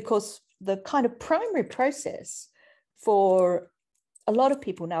 because the kind of primary process for a lot of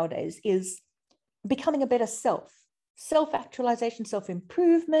people nowadays is becoming a better self, self-actualization,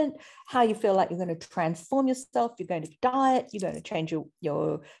 self-improvement, how you feel like you're going to transform yourself, you're going to diet, you're going to change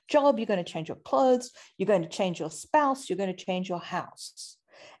your job, you're going to change your clothes, you're going to change your spouse, you're going to change your house.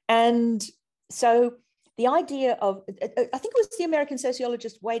 And so the idea of, I think it was the American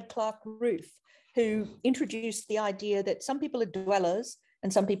sociologist Wade Clark Ruth who introduced the idea that some people are dwellers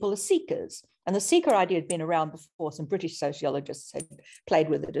and some people are seekers. And the seeker idea had been around before. Some British sociologists had played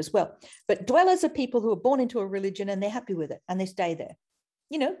with it as well. But dwellers are people who are born into a religion and they're happy with it and they stay there.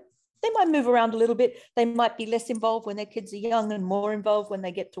 You know, they might move around a little bit. They might be less involved when their kids are young and more involved when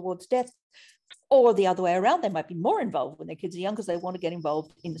they get towards death. Or the other way around, they might be more involved when their kids are young because they want to get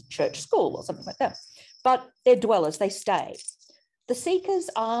involved in the church school or something like that. But they're dwellers, they stay. The seekers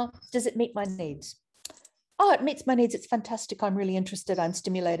are, does it meet my needs? Oh, it meets my needs. It's fantastic. I'm really interested. I'm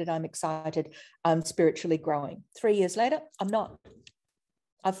stimulated. I'm excited. I'm spiritually growing. 3 years later, I'm not.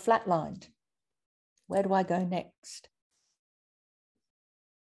 I've flatlined. Where do I go next?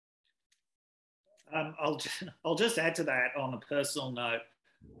 I'll just add to that on a personal note.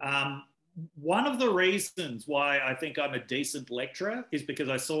 One of the reasons why I think I'm a decent lecturer is because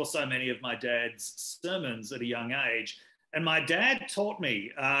I saw so many of my dad's sermons at a young age. And my dad taught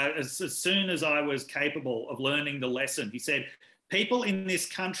me as soon as I was capable of learning the lesson. He said, people in this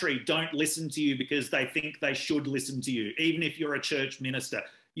country don't listen to you because they think they should listen to you, even if you're a church minister.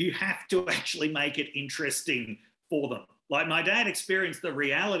 You have to actually make it interesting for them. Like my dad experienced the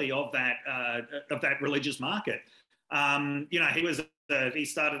reality of that religious market. You know, he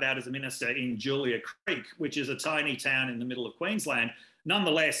started out as a minister in Julia Creek, which is a tiny town in the middle of Queensland.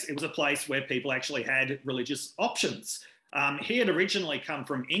 nonetheless, it was a place where people actually had religious options. He had originally come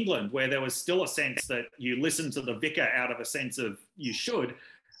from England, where there was still a sense that you listen to the vicar out of a sense of you should.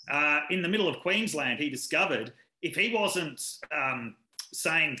 In the middle of Queensland, he discovered if he wasn't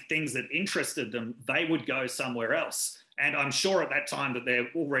saying things that interested them, they would go somewhere else. And I'm sure at that time that there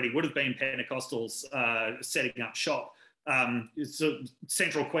already would have been Pentecostals setting up shop. So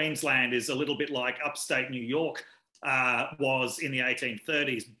central Queensland is a little bit like upstate New York was in the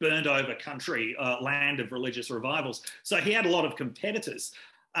 1830s, burned over country, land of religious revivals. So he had a lot of competitors.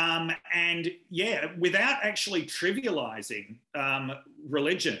 And yeah, without actually trivializing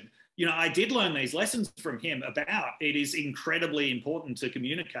religion, you know, I did learn these lessons from him about it is incredibly important to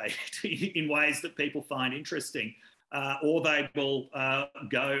communicate in ways that people find interesting, or they will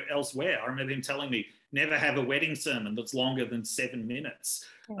go elsewhere. I remember him telling me, never have a wedding sermon that's longer than 7 minutes,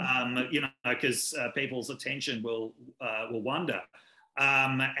 you know, because people's attention will wander.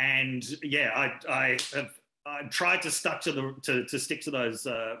 And yeah, I've tried to stick to those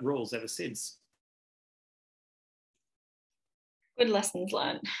rules ever since. Good lessons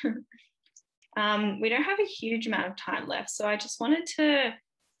learned. We don't have a huge amount of time left, so I just wanted to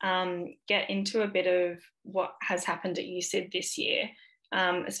get into a bit of what has happened at USyd this year,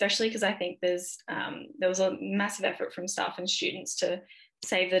 especially because I think there was a massive effort from staff and students to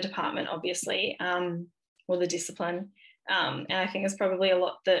save the department, obviously, or the discipline. And I think there's probably a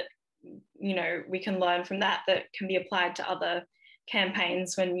lot that, you know, we can learn from that can be applied to other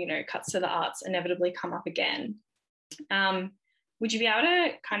campaigns when, you know, cuts to the arts inevitably come up again. Would you be able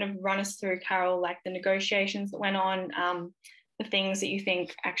to kind of run us through, Carole, like the negotiations that went on, the things that you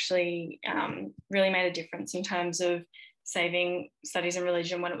think actually really made a difference in terms of saving studies and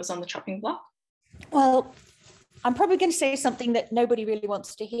religion when it was on the chopping block? Well, I'm probably going to say something that nobody really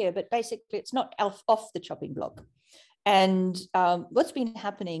wants to hear, but basically it's not off the chopping block. And what's been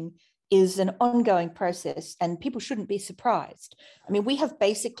happening is an ongoing process, and people shouldn't be surprised. I mean, we have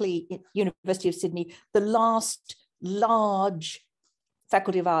basically at University of Sydney the last large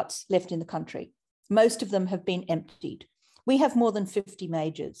Faculty of Arts left in the country. Most of them have been emptied. We have more than 50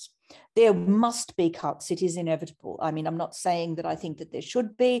 majors. There must be cuts. It is inevitable. I mean, I'm not saying that I think that there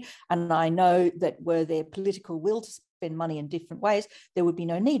should be, and I know that were there political will to spend money in different ways, there would be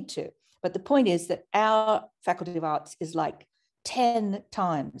no need to. But the point is that our Faculty of Arts is like 10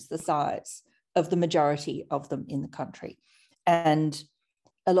 times the size of the majority of them in the country. And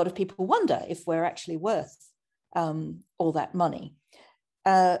a lot of people wonder if we're actually worth all that money.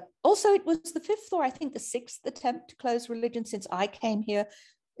 Also, it was the fifth or I think the sixth attempt to close religion since I came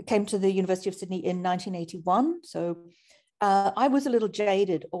to the University of Sydney in 1981. So I was a little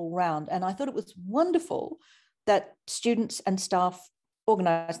jaded all round, and I thought it was wonderful that students and staff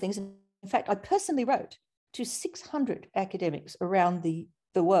organised things. In fact, I personally wrote to 600 academics around the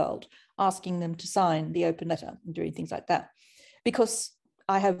world, asking them to sign the open letter and doing things like that, because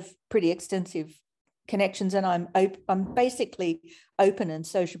I have pretty extensive connections, and I'm basically open and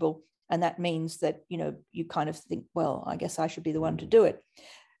sociable, and that means that, you know, you kind of think, well, I guess I should be the one to do it.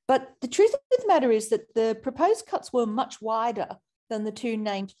 But the truth of the matter is that the proposed cuts were much wider than the two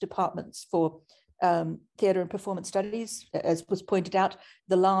named departments for theatre and performance studies. As was pointed out,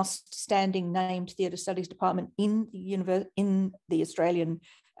 the last standing named theatre studies department in the Australian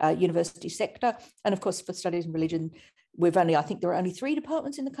university sector, and of course for studies and religion, I think there are only 3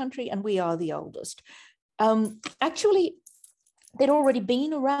 departments in the country, and we are the oldest. Actually, there'd already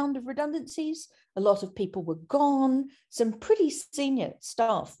been a round of redundancies. A lot of people were gone. Some pretty senior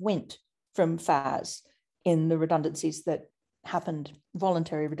staff went from FAS in the redundancies that happened,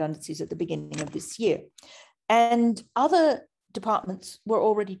 voluntary redundancies at the beginning of this year. And other departments were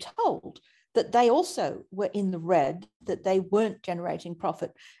already told that they also were in the red, that they weren't generating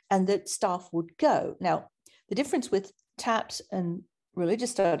profit, and that staff would go. Now, the difference with TAPS and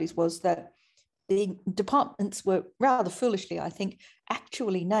religious studies was that the departments were rather foolishly, I think,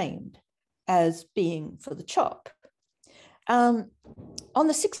 actually named as being for the chop. On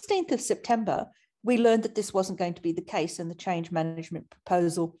the 16th of September, we learned that this wasn't going to be the case, and the change management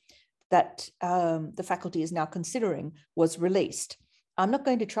proposal that the faculty is now considering was released. I'm not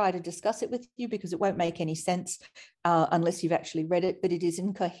going to try to discuss it with you because it won't make any sense unless you've actually read it, but it is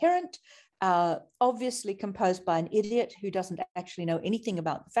incoherent, obviously composed by an idiot who doesn't actually know anything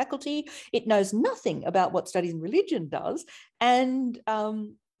about the faculty. It knows nothing about what studies in religion does, and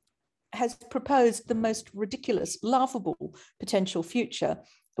has proposed the most ridiculous, laughable potential future,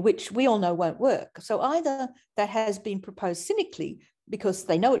 which we all know won't work. So either that has been proposed cynically because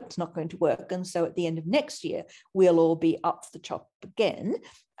they know it's not going to work, and so at the end of next year, we'll all be up the chop again.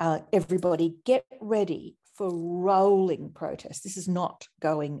 Everybody get ready for rolling protest. This is not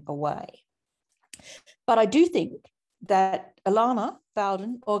going away. But I do think that Alana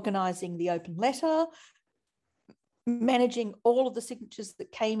Bowden organising the open letter, managing all of the signatures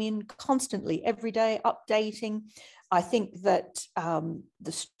that came in constantly, every day, updating. I think that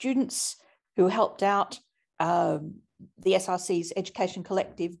the students who helped out, the SRC's Education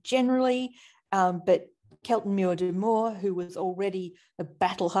Collective generally, but Kelton Muir-Moore, who was already a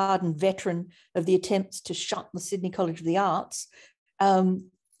battle-hardened veteran of the attempts to shut the Sydney College of the Arts,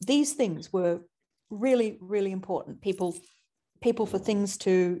 these things were really, really important. People for things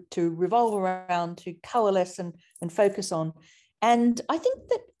to revolve around, to coalesce and focus on. And I think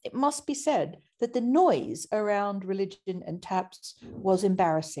that it must be said that the noise around religion and TAPS was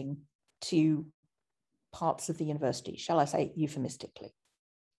embarrassing to parts of the university, shall I say euphemistically.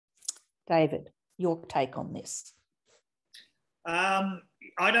 David, your take on this? I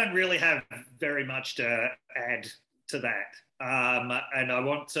don't really have very much to add to that. And I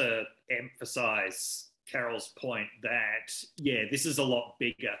want to emphasize Carole's point that, yeah, this is a lot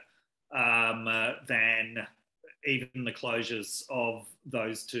bigger than even the closures of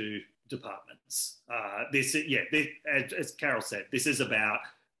those two departments. As Carole said, this is about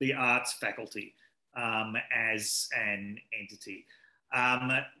the arts faculty as an entity.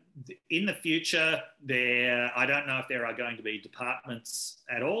 In the future, I don't know if there are going to be departments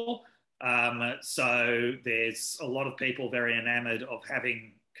at all. So there's a lot of people very enamoured of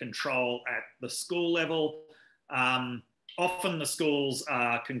having control at the school level. Often the schools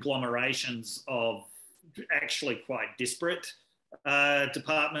are conglomerations of actually quite disparate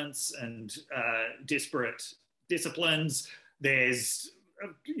departments and disparate disciplines. There's,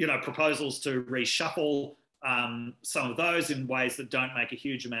 proposals to reshuffle some of those in ways that don't make a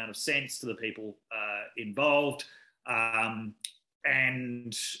huge amount of sense to the people involved. But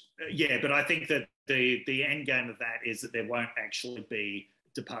I think that the end game of that is that there won't actually be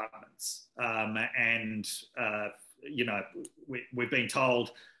departments. We've been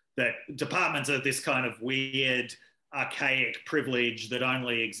told that departments are this kind of weird, archaic privilege that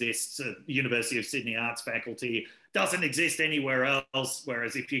only exists at the University of Sydney Arts faculty, doesn't exist anywhere else.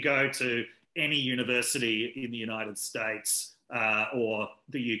 Whereas if you go to any university in the United States or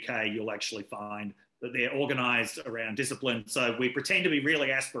the UK, you'll actually find that they're organised around discipline. So we pretend to be really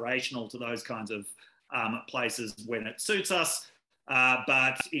aspirational to those kinds of places when it suits us.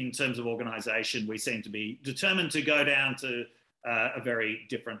 But in terms of organisation, we seem to be determined to go down to a very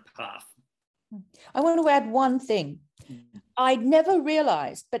different path. I want to add one thing. I'd never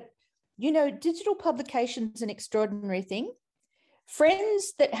realised, but digital publication's an extraordinary thing.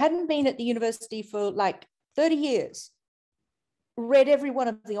 Friends that hadn't been at the university for like 30 years read every one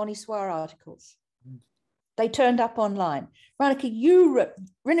of the Oniswara articles. They turned up online. Ranaka, you wrote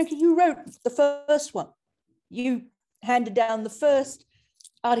the first one. You handed down the first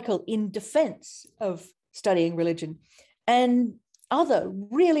article in defense of studying religion. And other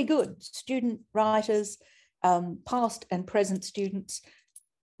really good student writers, past and present students,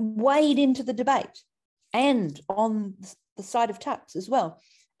 wade into the debate and on the side of TAPS as well.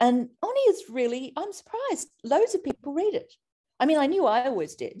 And Oni is really, I'm surprised, loads of people read it. I mean, I knew I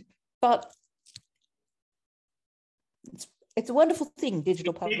always did, but it's a wonderful thing,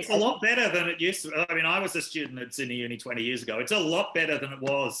 digital publication. It's a lot better than it used to. I mean, I was a student at Sydney Uni 20 years ago. It's a lot better than it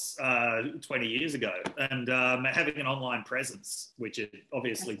was 20 years ago. And having an online presence, which it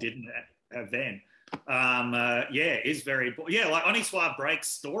obviously didn't have then, is very, like Oniswara breaks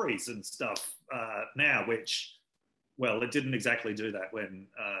stories and stuff now, which, well, it didn't exactly do that when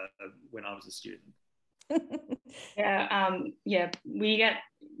I was a student. We get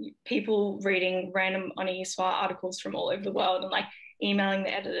people reading random Oniswara articles from all over the world and like emailing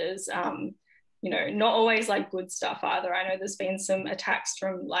the editors, not always like good stuff either. I know there's been some attacks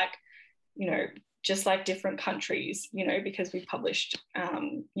from like, just like different countries, because we published,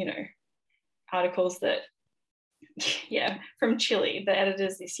 articles that, from Chile. The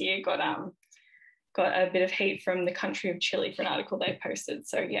editors this year got a bit of heat from the country of Chile for an article they posted.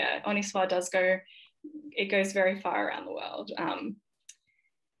 So Oniswara goes very far around the world.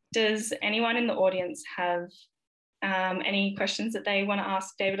 Does anyone in the audience have any questions that they want to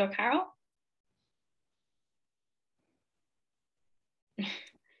ask David or Carole?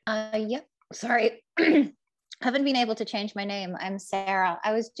 Yep. Sorry. Haven't been able to change my name. I'm Sarah.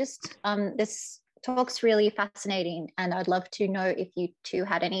 I was just, this talk's really fascinating, and I'd love to know if you two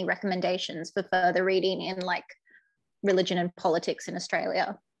had any recommendations for further reading in like religion and politics in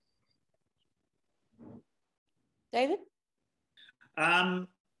Australia. David? Mariam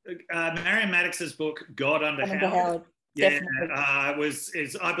Maddox's book, God Under Howard, Yeah,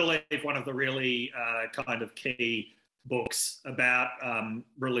 is I believe one of the really kind of key books about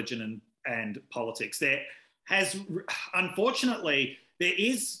religion and politics. There has, unfortunately, there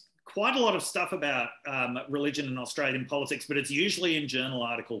is quite a lot of stuff about religion and Australian politics, but it's usually in journal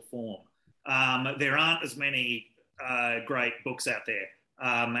article form. There aren't as many great books out there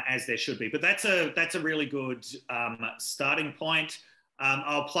as there should be, but that's a really good starting point.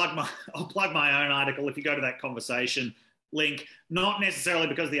 I'll plug my own article if you go to that conversation link, not necessarily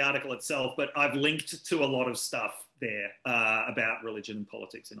because of the article itself, but I've linked to a lot of stuff there about religion and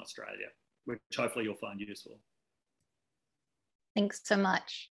politics in Australia, which hopefully you'll find useful. Thanks so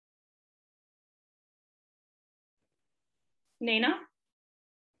much. Nina?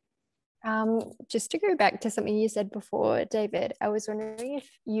 Just to go back to something you said before, David, I was wondering if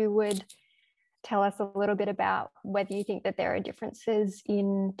you would tell us a little bit about whether you think that there are differences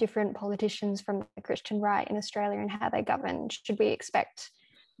in different politicians from the Christian right in Australia and how they govern. Should we expect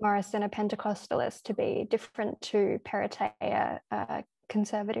Morrison, a Pentecostalist, to be different to Perrottet, a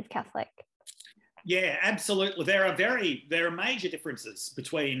conservative Catholic? Yeah, absolutely. There are major differences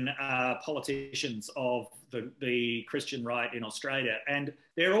between politicians of the Christian right in Australia, and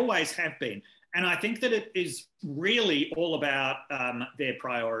there always have been. And I think that it is really all about their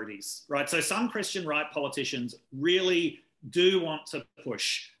priorities, right? So some Christian right politicians really do want to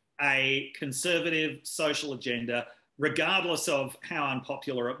push a conservative social agenda, regardless of how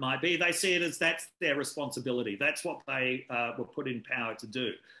unpopular it might be. They see it as that's their responsibility. That's what they were put in power to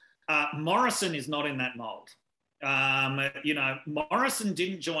do. Morrison is not in that mould. Morrison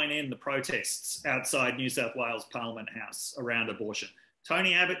didn't join in the protests outside New South Wales Parliament House around abortion.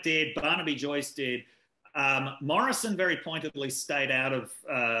 Tony Abbott did, Barnaby Joyce did. Morrison very pointedly stayed out of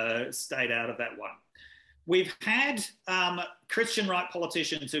that one. We've had Christian right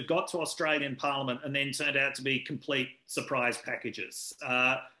politicians who got to Australian Parliament and then turned out to be complete surprise packages.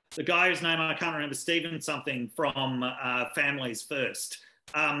 The guy whose name I can't remember, Stephen something from Families First.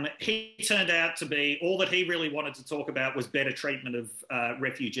 He turned out to be, all that he really wanted to talk about was better treatment of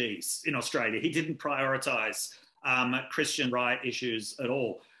refugees in Australia. He didn't prioritise Christian right issues at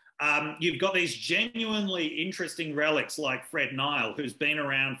all. You've got these genuinely interesting relics like Fred Nile, who's been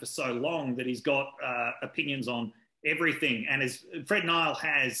around for so long that he's got opinions on everything. And Fred Nile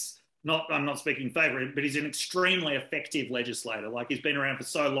I'm not speaking in favour of it, but he's an extremely effective legislator. Like, he's been around for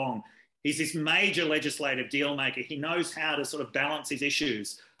so long. He's this major legislative deal maker. He knows how to sort of balance his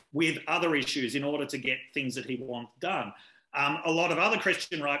issues with other issues in order to get things that he wants done. A lot of other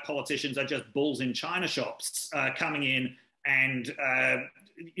Christian right politicians are just bulls in china shops coming in and,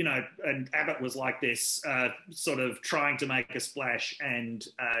 and Abbott was like this, sort of trying to make a splash and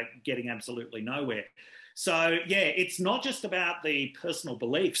getting absolutely nowhere. So, yeah, it's not just about the personal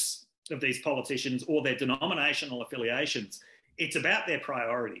beliefs of these politicians or their denominational affiliations. It's about their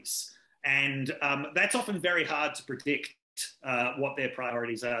priorities. And that's often very hard to predict what their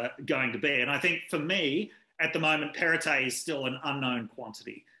priorities are going to be. And I think for me, at the moment, Perrottet is still an unknown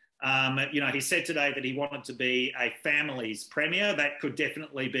quantity. He said today that he wanted to be a families premier. That could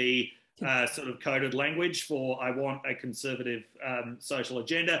definitely be sort of coded language for I want a conservative social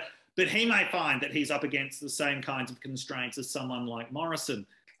agenda. But he may find that he's up against the same kinds of constraints as someone like Morrison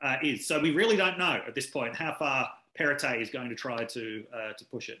is. So we really don't know at this point how far Perrottet is going to try to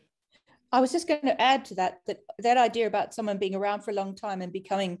push it. I was just going to add to that idea about someone being around for a long time and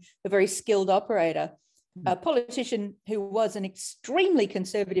becoming a very skilled operator. A politician who was an extremely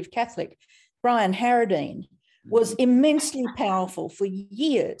conservative Catholic, Brian Harradine, was immensely powerful for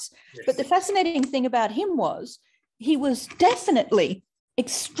years. Yes. But the fascinating thing about him was he was definitely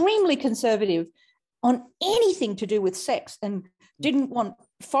extremely conservative on anything to do with sex and didn't want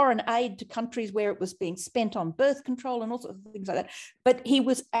foreign aid to countries where it was being spent on birth control and all sorts of things like that. But he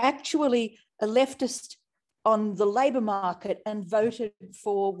was actually a leftist on the labour market and voted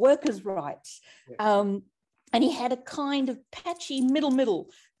for workers' rights. And he had a kind of patchy middle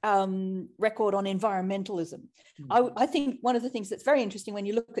record on environmentalism. I think one of the things that's very interesting when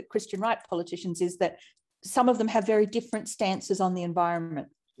you look at Christian right politicians is that some of them have very different stances on the environment.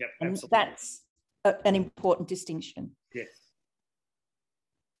 Yep, and absolutely. That's an important distinction. Yes.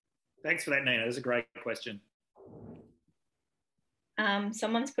 Thanks for that, Nina. That's a great question.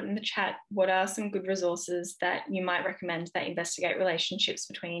 Someone's put in the chat, what are some good resources that you might recommend that investigate relationships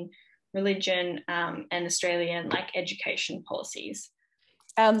between religion and Australian, like, education policies?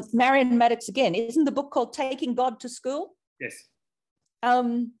 Marion Maddox, again, isn't the book called Taking God to School? Yes.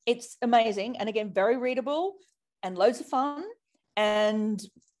 It's amazing, and again, very readable and loads of fun and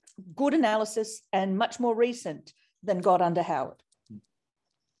good analysis and much more recent than God Under Howard.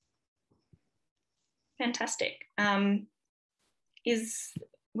 fantastic.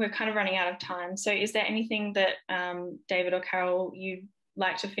 We're kind of running out of time. So is there anything that David or Carole you'd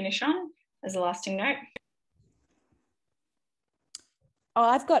like to finish on as a lasting note? Oh,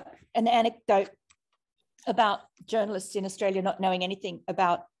 I've got an anecdote about journalists in Australia not knowing anything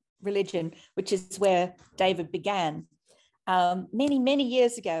about religion, which is where David began. Many, many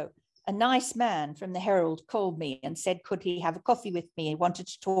years ago, a nice man from the Herald called me and said, could he have a coffee with me? He wanted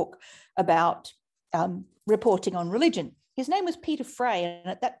to talk about reporting on religion. His name was Peter Fray, and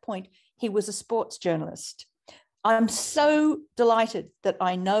at that point, he was a sports journalist. I'm so delighted that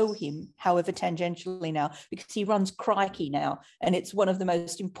I know him, however tangentially now, because he runs Crikey now, and it's one of the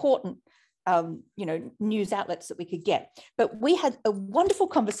most important news outlets that we could get. But we had a wonderful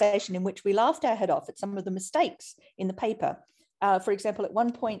conversation in which we laughed our head off at some of the mistakes in the paper. For example, at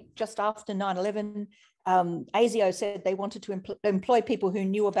one point, just after 9/11, ASIO said they wanted to employ people who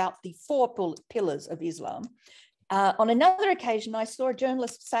knew about the 4 pillars of Islam. On another occasion, I saw a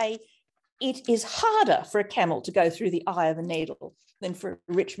journalist say, it is harder for a camel to go through the eye of a needle than for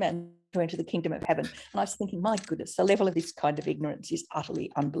a rich man to enter the kingdom of heaven. And I was thinking, my goodness, the level of this kind of ignorance is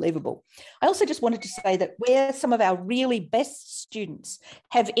utterly unbelievable. I also just wanted to say that where some of our really best students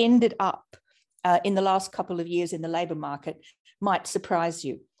have ended up in the last couple of years in the labour market might surprise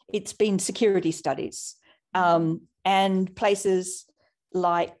you. It's been security studies and places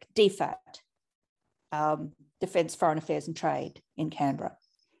like DFAT, Defence, Foreign Affairs and Trade in Canberra.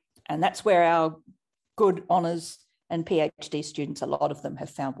 And that's where our good honours and PhD students, a lot of them have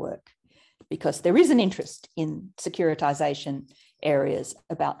found work, because there is an interest in securitisation areas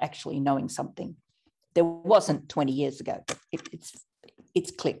about actually knowing something. There wasn't 20 years ago, but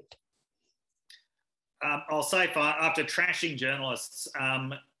it's clicked. I'll say after trashing journalists,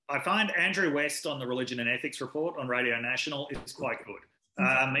 I find Andrew West on the Religion and Ethics Report on Radio National is quite good.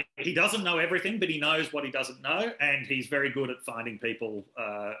 He doesn't know everything, but he knows what he doesn't know, and he's very good at finding people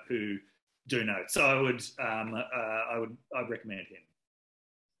who do know. So I'd recommend him.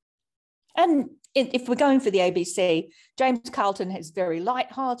 And if we're going for the ABC, James Carlton is very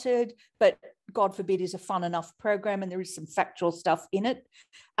light-hearted, but God forbid is a fun enough program, and there is some factual stuff in it.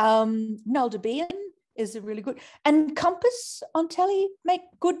 Noel Debian is a really good, and Compass on telly make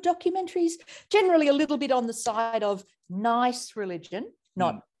good documentaries, generally a little bit on the side of nice religion,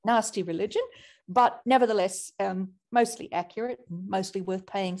 not nasty religion, but nevertheless mostly accurate, mostly worth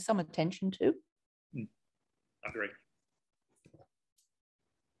paying some attention to. I agree.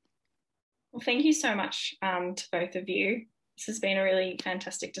 Well, thank you so much to both of you. This has been a really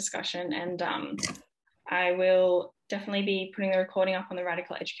fantastic discussion, and I will definitely be putting the recording up on the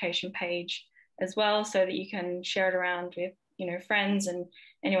Radical Education page as well, so that you can share it around with friends and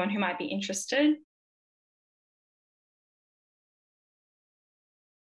anyone who might be interested.